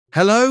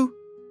Hello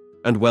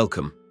and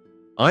welcome.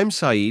 I'm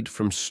Saeed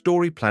from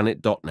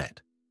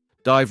storyplanet.net.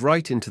 Dive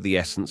right into the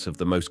essence of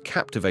the most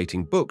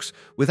captivating books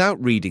without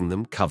reading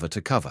them cover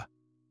to cover.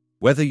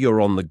 Whether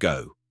you're on the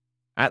go,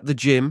 at the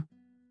gym,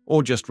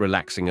 or just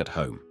relaxing at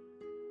home,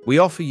 we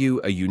offer you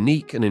a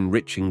unique and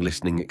enriching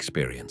listening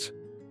experience.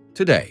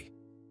 Today,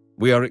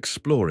 we are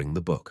exploring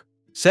the book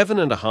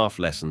 7.5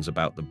 Lessons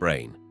About the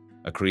Brain,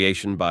 a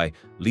creation by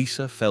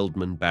Lisa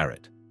Feldman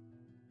Barrett.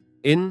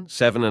 In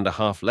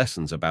 7.5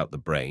 Lessons About the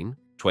Brain,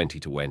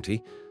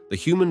 2020, the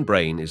human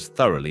brain is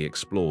thoroughly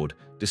explored,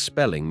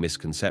 dispelling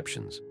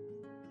misconceptions.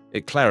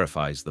 It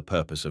clarifies the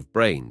purpose of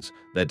brains,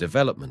 their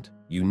development,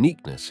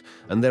 uniqueness,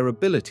 and their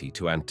ability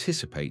to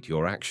anticipate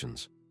your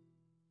actions.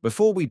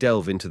 Before we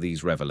delve into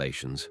these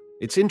revelations,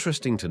 it's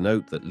interesting to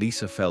note that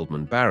Lisa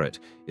Feldman Barrett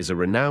is a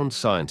renowned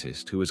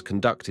scientist who has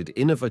conducted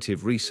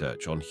innovative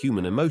research on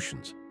human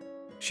emotions.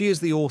 She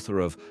is the author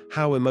of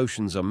How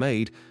Emotions Are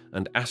Made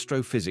and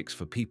Astrophysics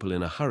for People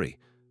in a Hurry,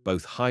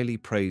 both highly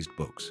praised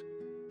books.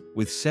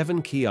 With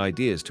 7 key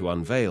ideas to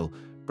unveil,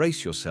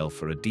 brace yourself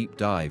for a deep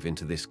dive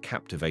into this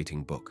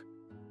captivating book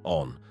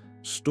on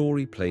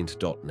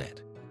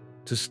storyplanet.net.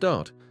 To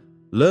start,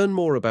 learn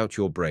more about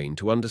your brain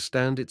to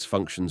understand its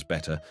functions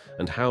better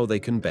and how they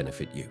can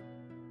benefit you.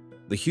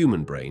 The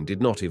human brain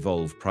did not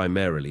evolve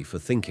primarily for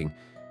thinking.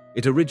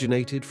 It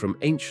originated from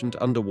ancient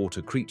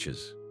underwater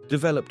creatures,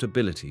 developed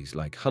abilities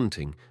like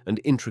hunting and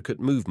intricate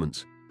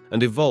movements,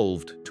 and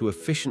evolved to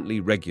efficiently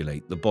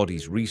regulate the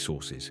body's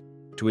resources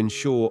to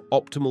ensure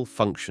optimal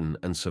function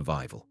and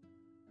survival.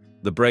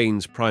 The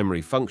brain's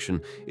primary function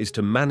is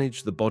to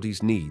manage the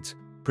body's needs,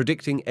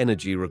 predicting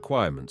energy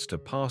requirements to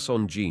pass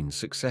on genes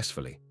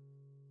successfully.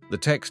 The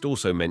text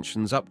also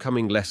mentions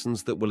upcoming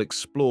lessons that will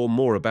explore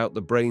more about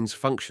the brain's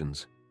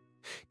functions.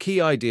 Key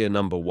idea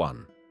number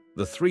 1.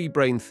 The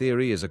 3-brain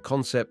theory is a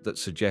concept that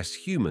suggests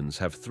humans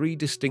have 3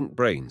 distinct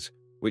brains,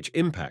 which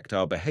impact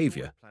our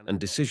behavior and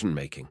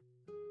decision-making.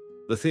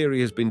 The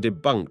theory has been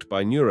debunked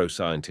by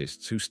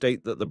neuroscientists who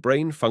state that the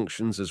brain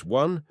functions as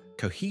one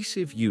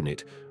cohesive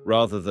unit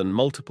rather than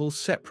multiple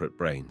separate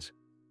brains.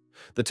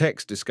 The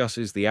text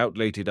discusses the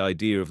outdated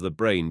idea of the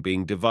brain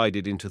being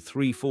divided into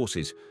 3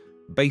 forces: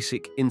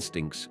 basic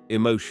instincts,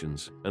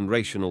 emotions, and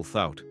rational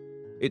thought.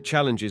 It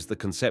challenges the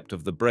concept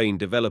of the brain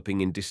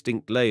developing in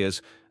distinct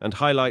layers and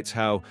highlights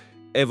how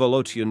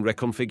evolution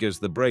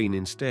reconfigures the brain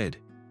instead.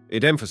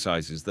 It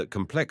emphasizes that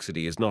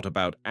complexity is not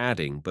about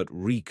adding but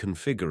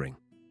reconfiguring.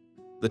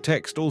 The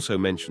text also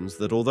mentions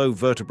that although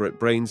vertebrate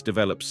brains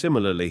develop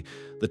similarly,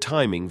 the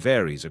timing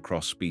varies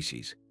across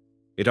species.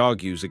 It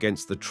argues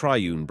against the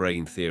triune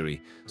brain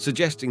theory,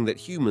 suggesting that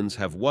humans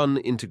have one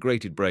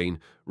integrated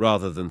brain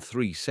rather than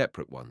 3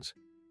 separate ones.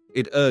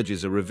 It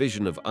urges a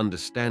revision of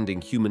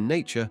understanding human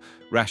nature,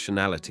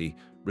 rationality,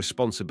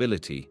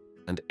 responsibility,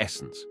 and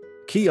essence.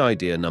 Key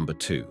idea number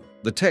 2.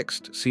 The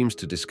text seems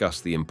to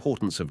discuss the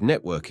importance of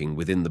networking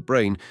within the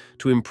brain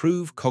to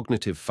improve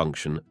cognitive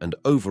function and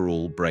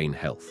overall brain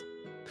health.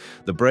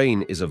 The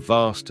brain is a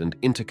vast and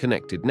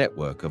interconnected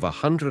network of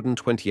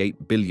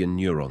 128 billion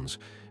neurons,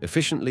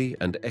 efficiently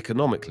and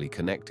economically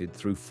connected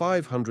through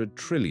 500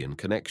 trillion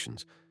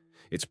connections.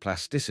 Its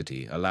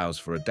plasticity allows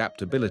for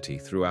adaptability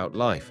throughout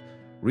life,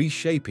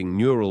 reshaping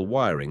neural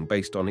wiring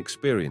based on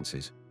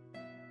experiences.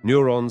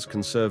 Neurons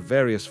can serve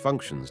various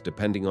functions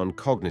depending on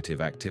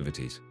cognitive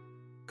activities.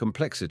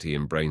 Complexity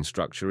in brain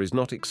structure is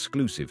not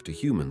exclusive to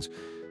humans.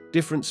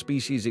 Different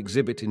species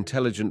exhibit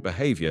intelligent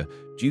behavior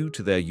due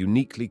to their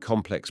uniquely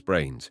complex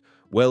brains,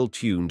 well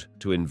tuned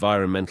to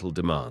environmental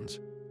demands.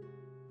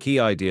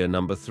 Key idea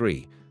number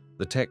 3.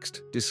 The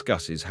text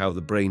discusses how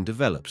the brain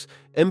develops,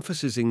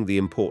 emphasizing the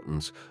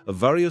importance of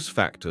various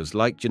factors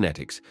like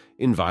genetics,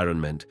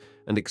 environment,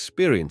 and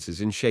experiences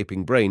in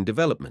shaping brain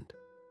development.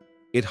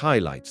 It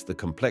highlights the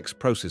complex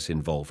process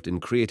involved in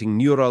creating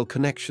neural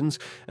connections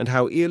and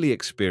how early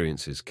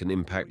experiences can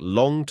impact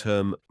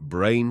long-term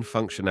brain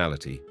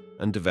functionality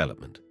and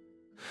development.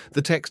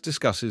 The text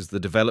discusses the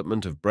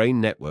development of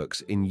brain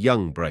networks in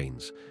young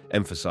brains,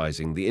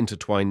 emphasizing the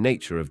intertwined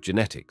nature of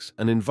genetics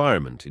and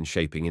environment in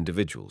shaping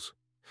individuals.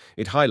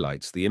 It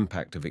highlights the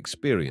impact of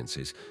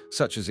experiences,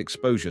 such as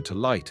exposure to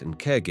light and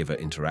caregiver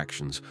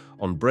interactions,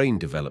 on brain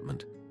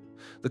development.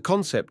 The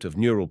concept of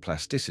neural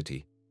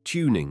plasticity,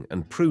 tuning,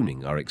 and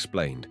pruning are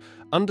explained,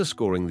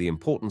 underscoring the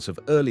importance of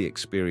early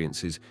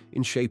experiences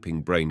in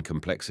shaping brain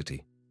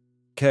complexity.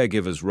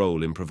 Caregivers'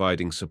 role in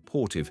providing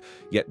supportive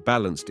yet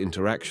balanced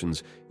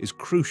interactions is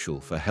crucial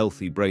for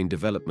healthy brain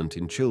development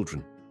in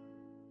children.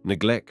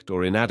 Neglect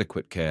or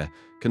inadequate care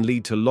can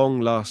lead to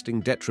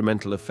long-lasting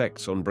detrimental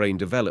effects on brain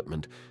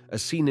development,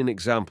 as seen in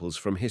examples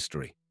from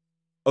history.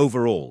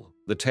 Overall,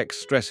 the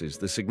text stresses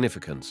the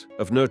significance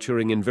of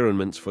nurturing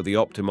environments for the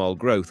optimal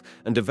growth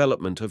and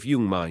development of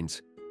young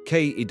minds.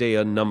 Key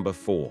idea number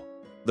 4.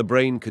 The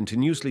brain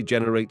continuously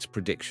generates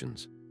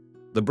predictions.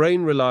 The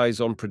brain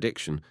relies on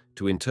prediction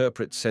to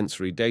interpret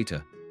sensory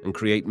data and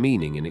create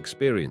meaning in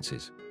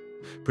experiences.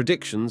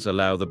 Predictions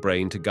allow the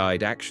brain to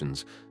guide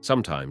actions,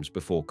 sometimes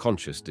before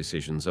conscious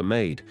decisions are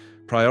made,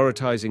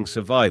 prioritizing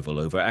survival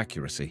over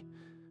accuracy.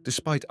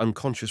 Despite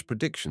unconscious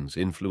predictions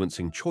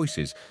influencing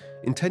choices,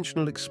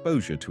 intentional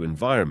exposure to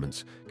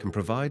environments can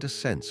provide a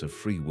sense of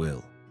free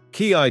will.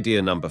 Key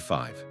idea number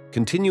 5.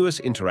 Continuous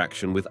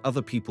interaction with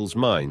other people's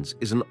minds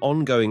is an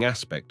ongoing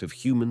aspect of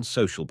human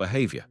social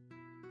behavior.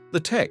 The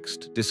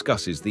text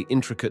discusses the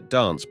intricate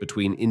dance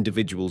between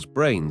individuals'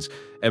 brains,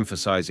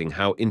 emphasizing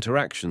how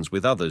interactions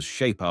with others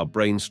shape our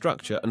brain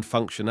structure and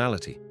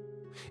functionality.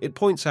 It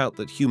points out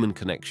that human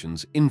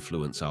connections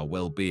influence our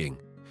well-being,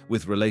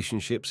 with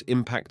relationships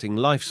impacting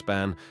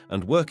lifespan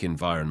and work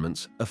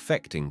environments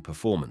affecting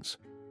performance.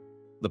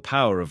 The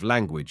power of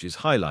language is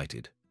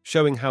highlighted,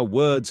 showing how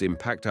words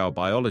impact our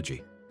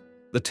biology.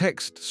 The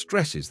text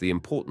stresses the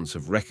importance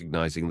of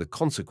recognizing the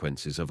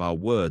consequences of our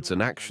words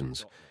and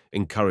actions,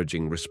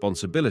 encouraging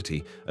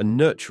responsibility and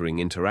nurturing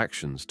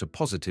interactions to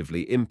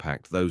positively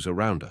impact those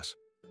around us.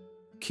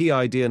 Key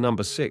idea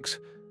number 6.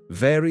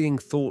 Varying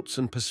thoughts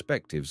and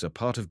perspectives are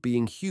part of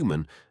being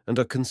human and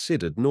are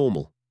considered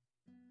normal.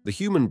 The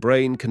human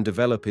brain can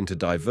develop into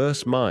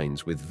diverse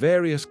minds with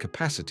various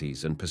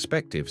capacities and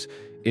perspectives,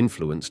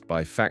 influenced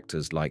by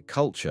factors like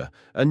culture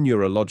and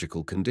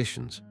neurological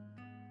conditions.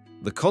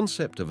 The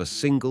concept of a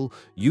single,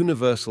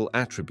 universal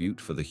attribute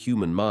for the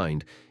human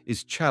mind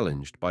is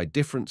challenged by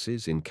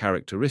differences in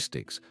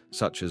characteristics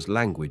such as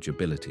language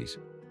abilities.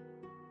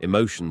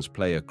 Emotions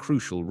play a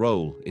crucial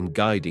role in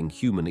guiding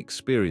human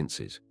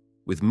experiences,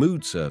 with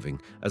mood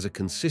serving as a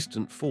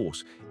consistent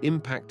force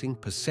impacting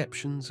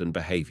perceptions and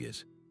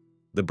behaviors.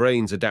 The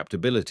brain's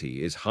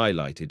adaptability is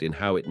highlighted in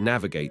how it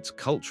navigates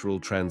cultural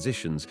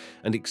transitions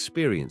and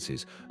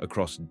experiences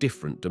across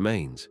different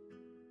domains.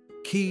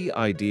 Key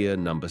idea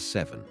number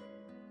 7.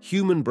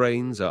 Human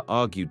brains are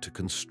argued to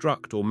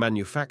construct or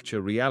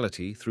manufacture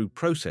reality through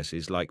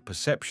processes like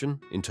perception,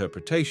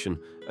 interpretation,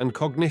 and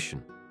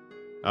cognition.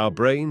 Our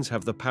brains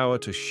have the power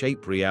to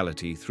shape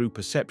reality through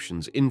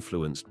perceptions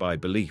influenced by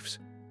beliefs.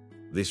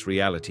 This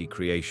reality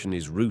creation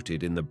is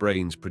rooted in the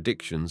brain's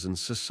predictions and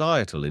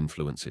societal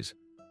influences.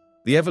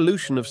 The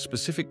evolution of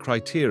specific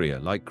criteria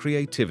like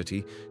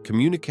creativity,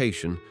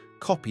 communication,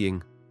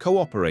 copying,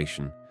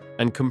 cooperation,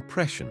 and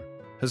compression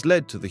has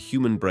led to the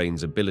human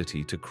brain's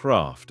ability to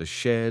craft a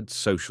shared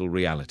social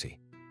reality.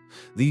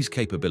 These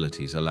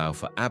capabilities allow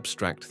for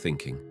abstract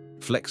thinking,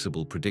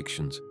 flexible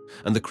predictions,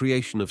 and the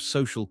creation of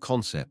social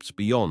concepts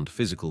beyond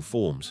physical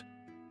forms.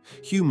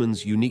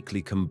 Humans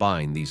uniquely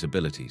combine these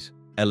abilities,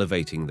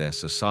 elevating their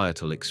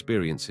societal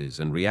experiences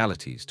and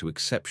realities to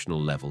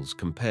exceptional levels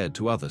compared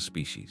to other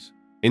species.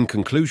 In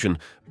conclusion,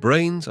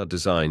 brains are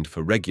designed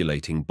for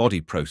regulating body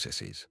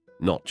processes,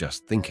 not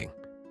just thinking.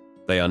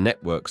 They are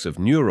networks of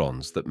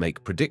neurons that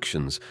make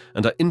predictions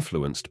and are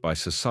influenced by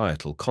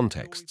societal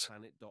contexts.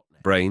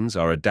 Brains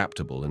are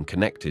adaptable and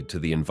connected to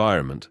the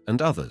environment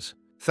and others.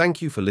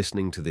 Thank you for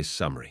listening to this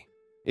summary.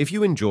 If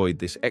you enjoyed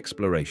this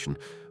exploration,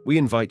 we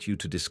invite you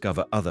to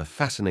discover other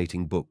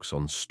fascinating books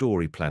on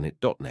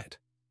storyplanet.net.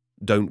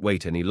 Don't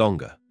wait any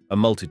longer. A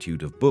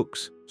multitude of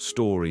books,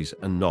 stories,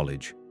 and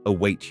knowledge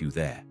await you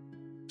there.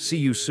 See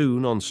you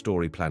soon on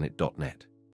storyplanet.net.